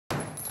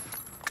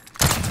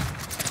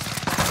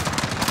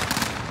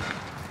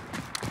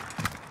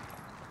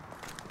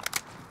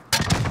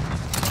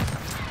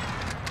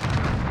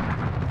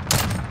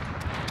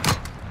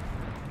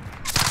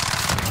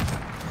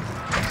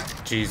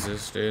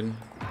Jesus, dude.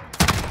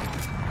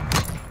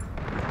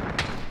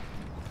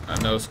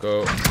 A no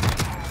scope.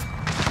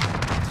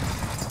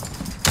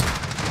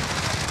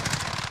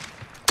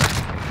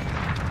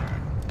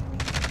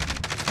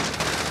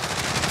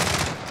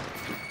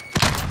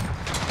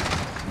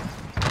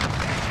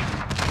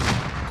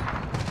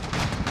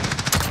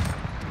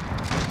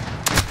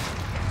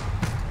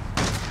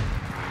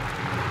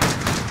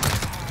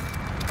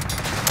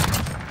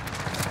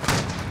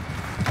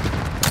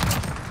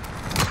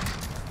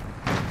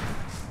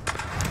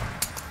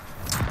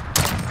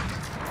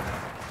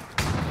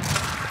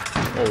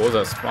 Oh, what was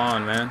that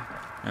spawn, man?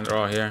 And they're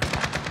all here.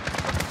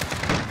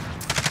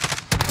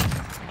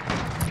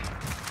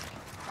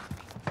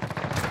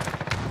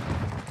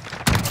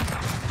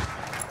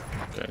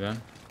 Okay,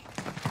 then.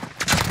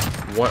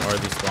 What are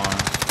these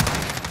spawns?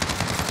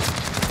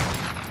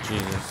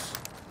 Jesus.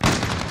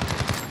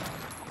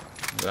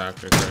 It's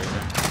actually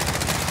crazy.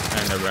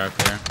 And they're back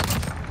here.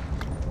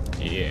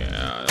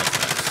 Yeah, that's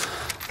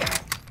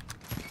nice.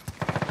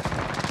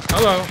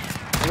 Hello.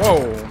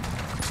 Whoa.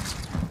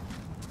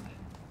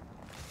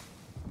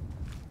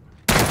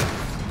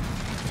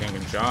 Can't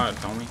get shot,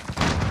 homie.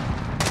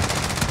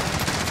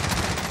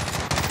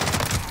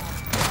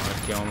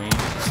 Don't kill me.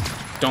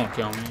 Don't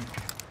kill me.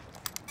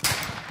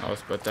 That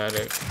was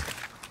pathetic.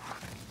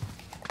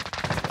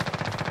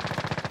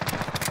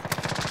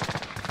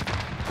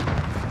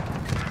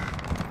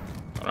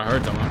 Thought I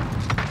heard someone.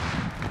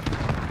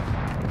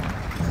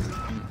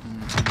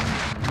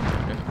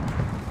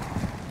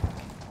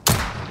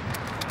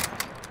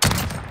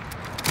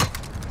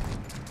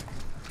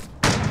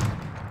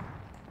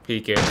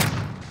 Peek it.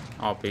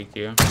 I'll peek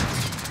you.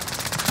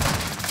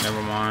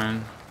 Never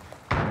mind.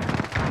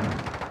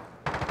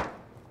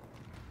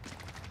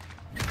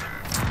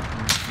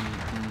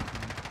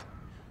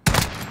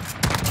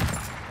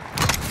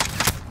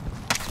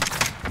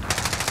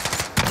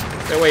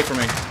 Stay away from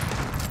me.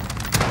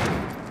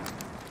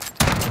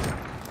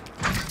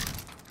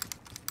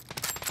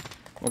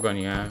 What gun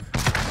you have?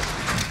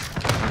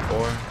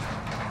 4.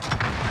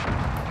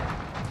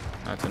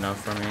 That's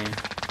enough for me.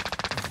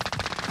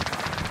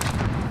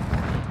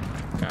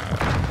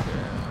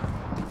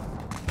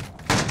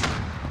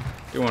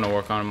 Do want to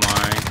work on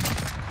my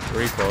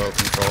recoil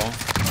control.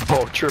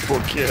 Oh,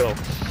 triple kill.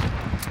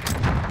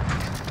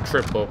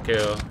 Triple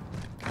kill.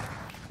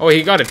 Oh,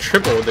 he got a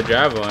triple with the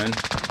javelin.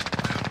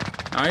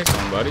 Nice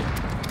one, buddy.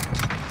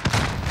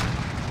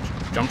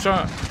 Jump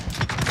shot.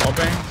 Ball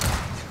bang.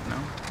 No.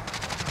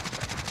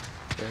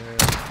 Yeah.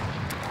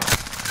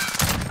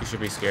 You should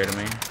be scared of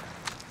me.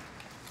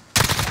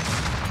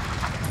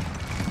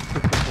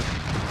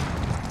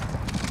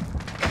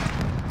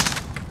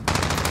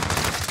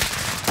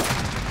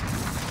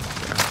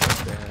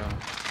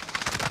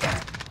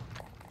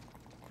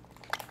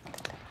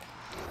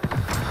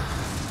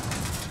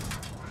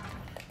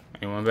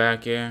 Anyone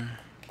back here?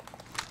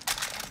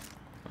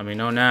 Let me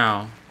know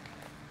now.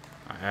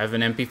 I have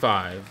an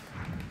MP5.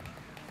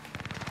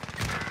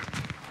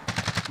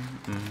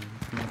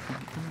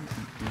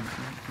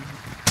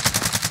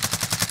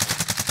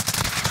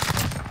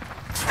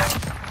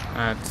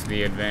 That's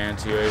the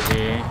advanced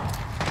UAV.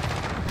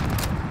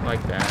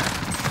 Like that.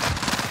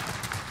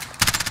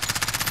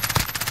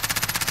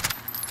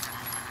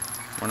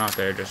 We're not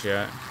there just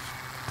yet.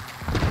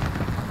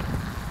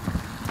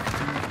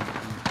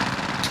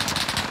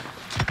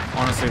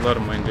 Honestly, let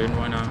them win, dude.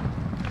 Why not?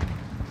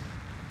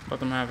 Let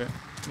them have it.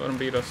 Let them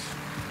beat us.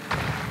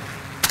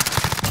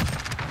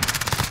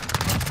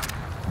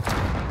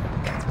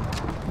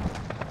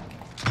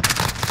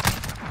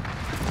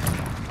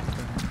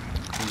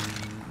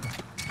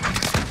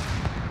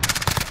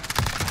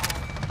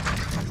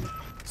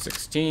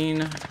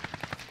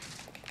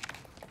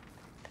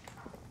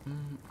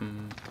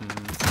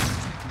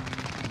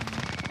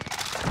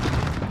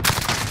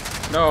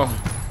 No,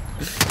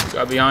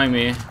 got behind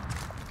me.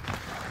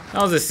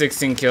 That was a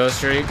 16 kill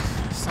streak.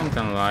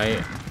 Something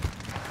light.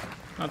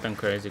 Nothing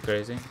crazy.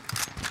 A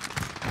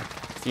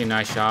few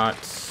nice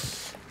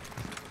shots.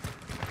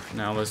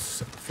 Now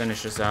let's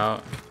finish this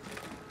out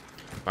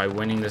by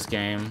winning this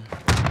game.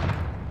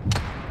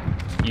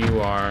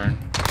 You are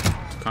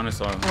kind of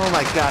slow. Oh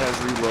my god, I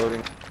was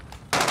reloading.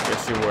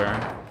 Yes, you were.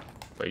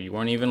 But you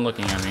weren't even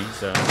looking at me,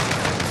 so.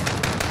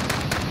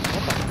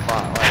 What the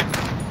fuck? Like...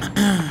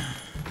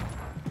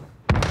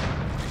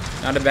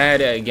 Not a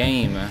bad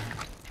game.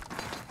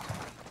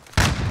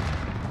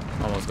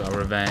 Almost got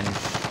revenge.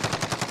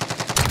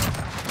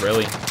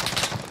 Really?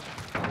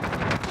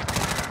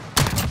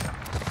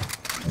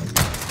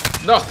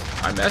 No!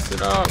 I messed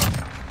it up.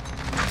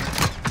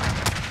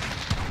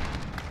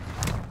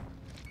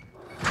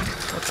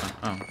 What the?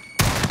 Oh.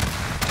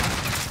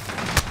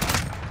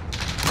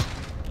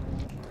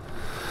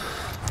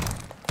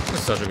 This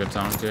is such a good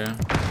song, too.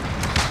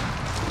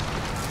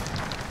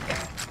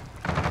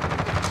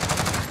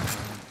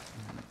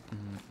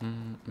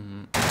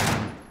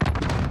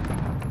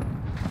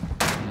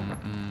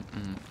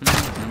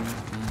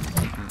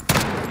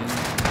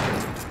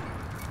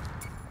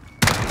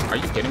 Are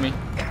you kidding me?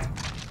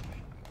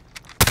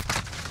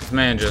 This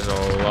man just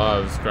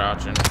loves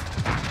crouching.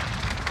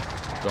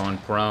 Going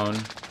prone.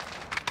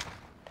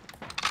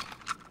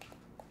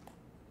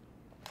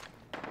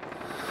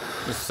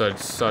 This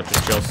is such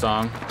a chill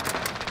song.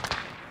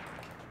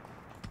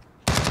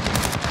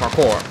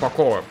 Parkour,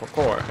 parkour,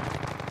 parkour.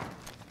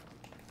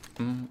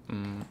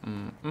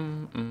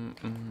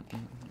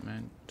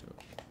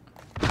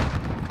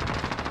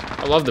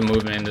 I love the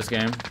movement in this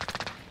game.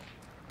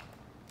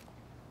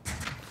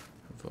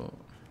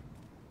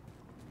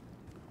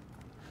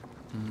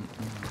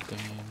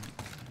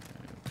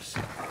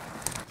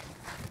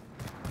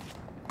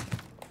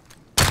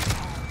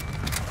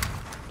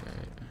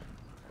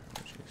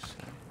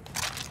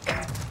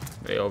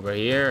 They over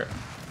here.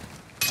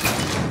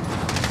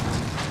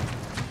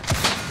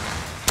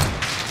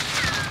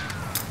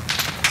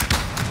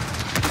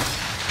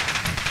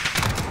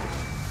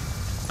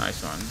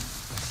 Nice one.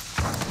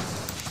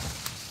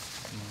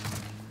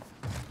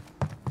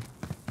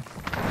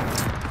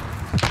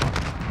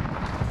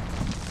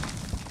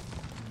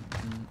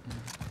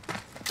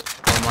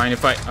 Don't mind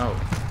if I... Oh.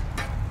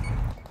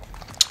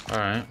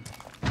 Alright.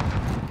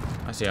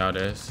 I see how it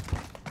is.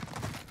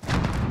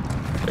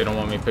 They don't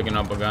want me picking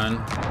up a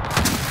gun.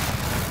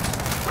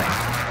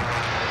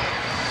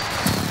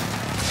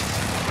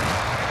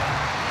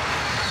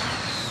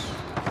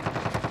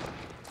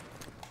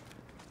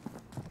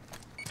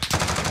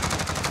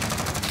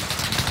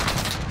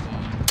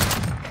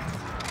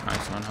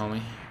 Nice one,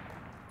 homie.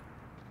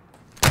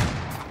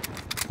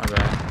 My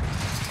bad.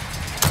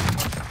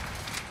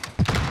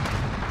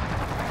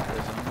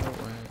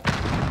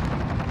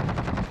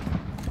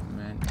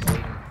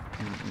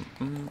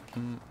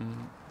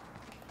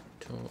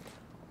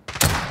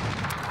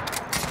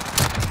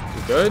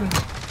 You good?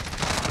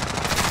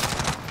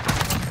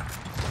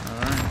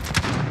 Alright.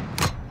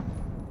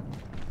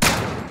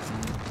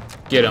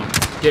 Get him.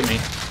 Get me.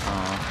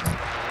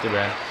 Aw. Too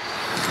bad.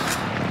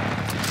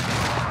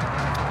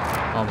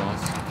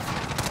 Almost.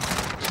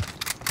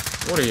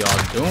 What are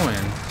y'all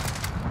doing?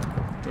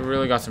 We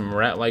really got some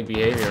rat-like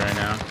behavior right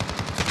now.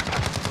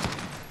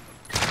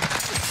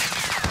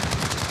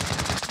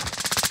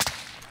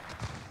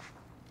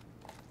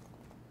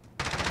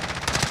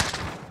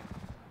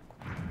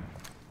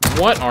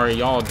 What are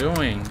y'all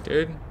doing,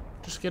 dude?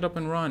 Just get up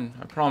and run.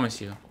 I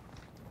promise you.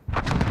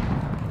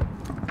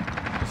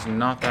 It's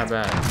not that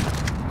bad.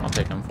 I'll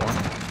take him for him.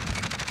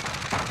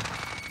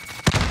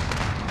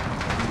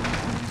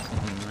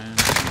 Oh, man.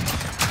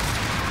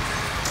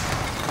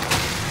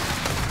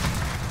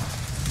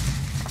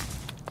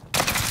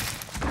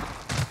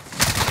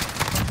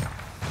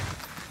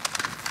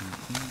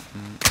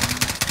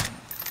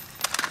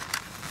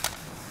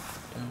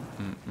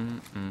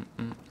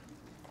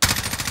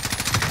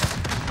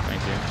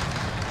 Thank you.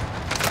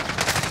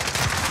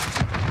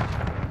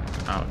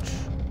 Ouch.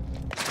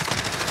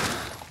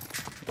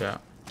 Yeah.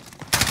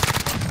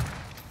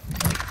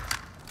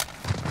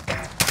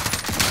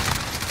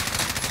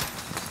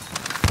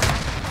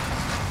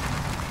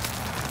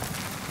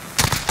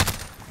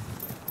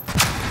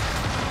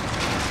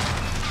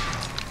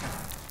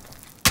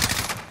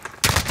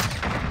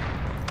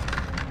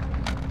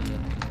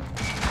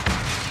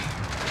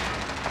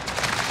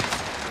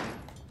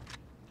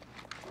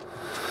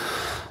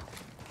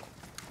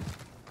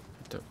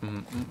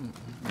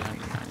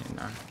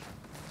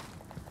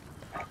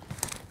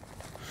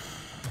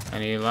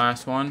 Any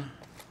last one?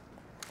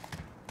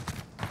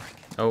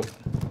 Oh.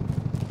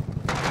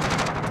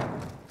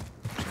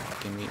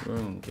 Give me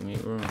room, give me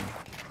room.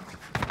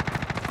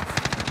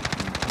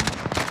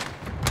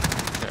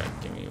 Okay,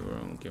 give me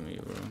room, give me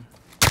room.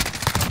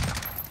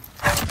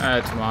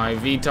 That's my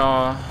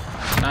VTOL.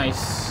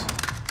 Nice.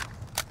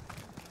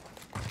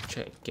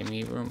 Check, give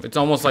me room. It's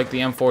almost like the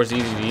M4 is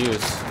easy to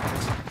use.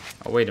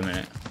 Oh, wait a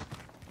minute.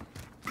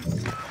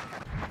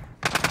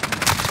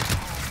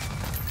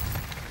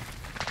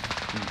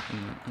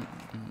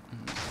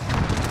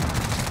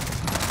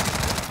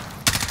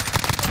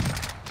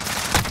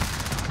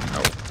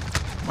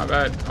 My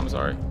bad. I'm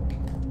sorry.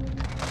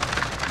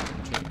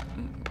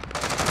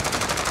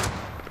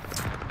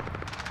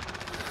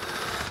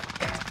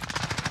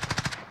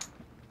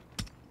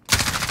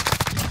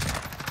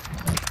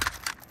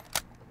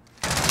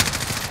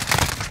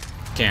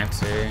 Can't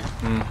see.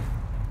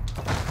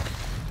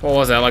 What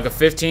was that? Like a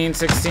 15,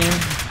 16?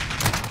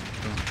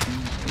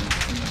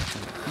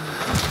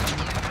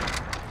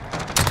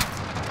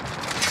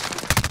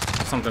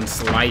 Something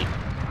slight.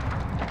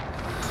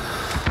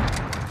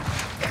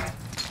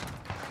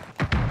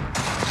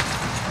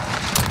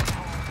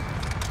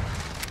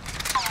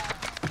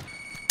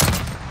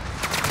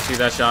 See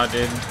that shot,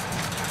 dude?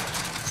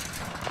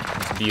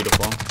 It's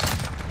beautiful.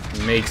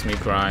 It makes me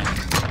cry.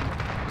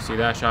 See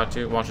that shot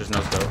too? Watch this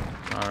no scope.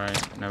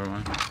 Alright, never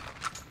mind.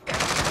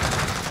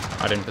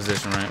 I didn't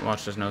position right.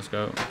 Watch this no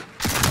scope.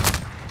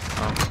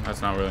 Oh,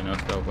 that's not really no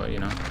scope, but you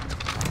know.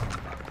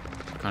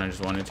 Kinda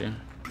just wanted to.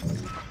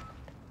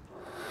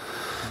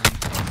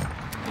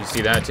 You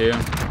see that too?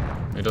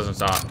 It doesn't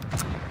stop.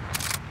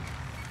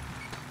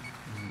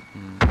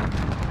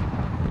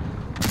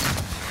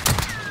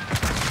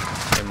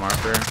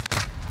 marker.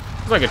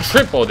 It's like a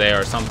triple there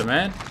or something,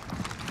 man.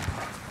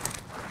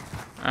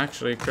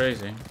 Actually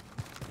crazy.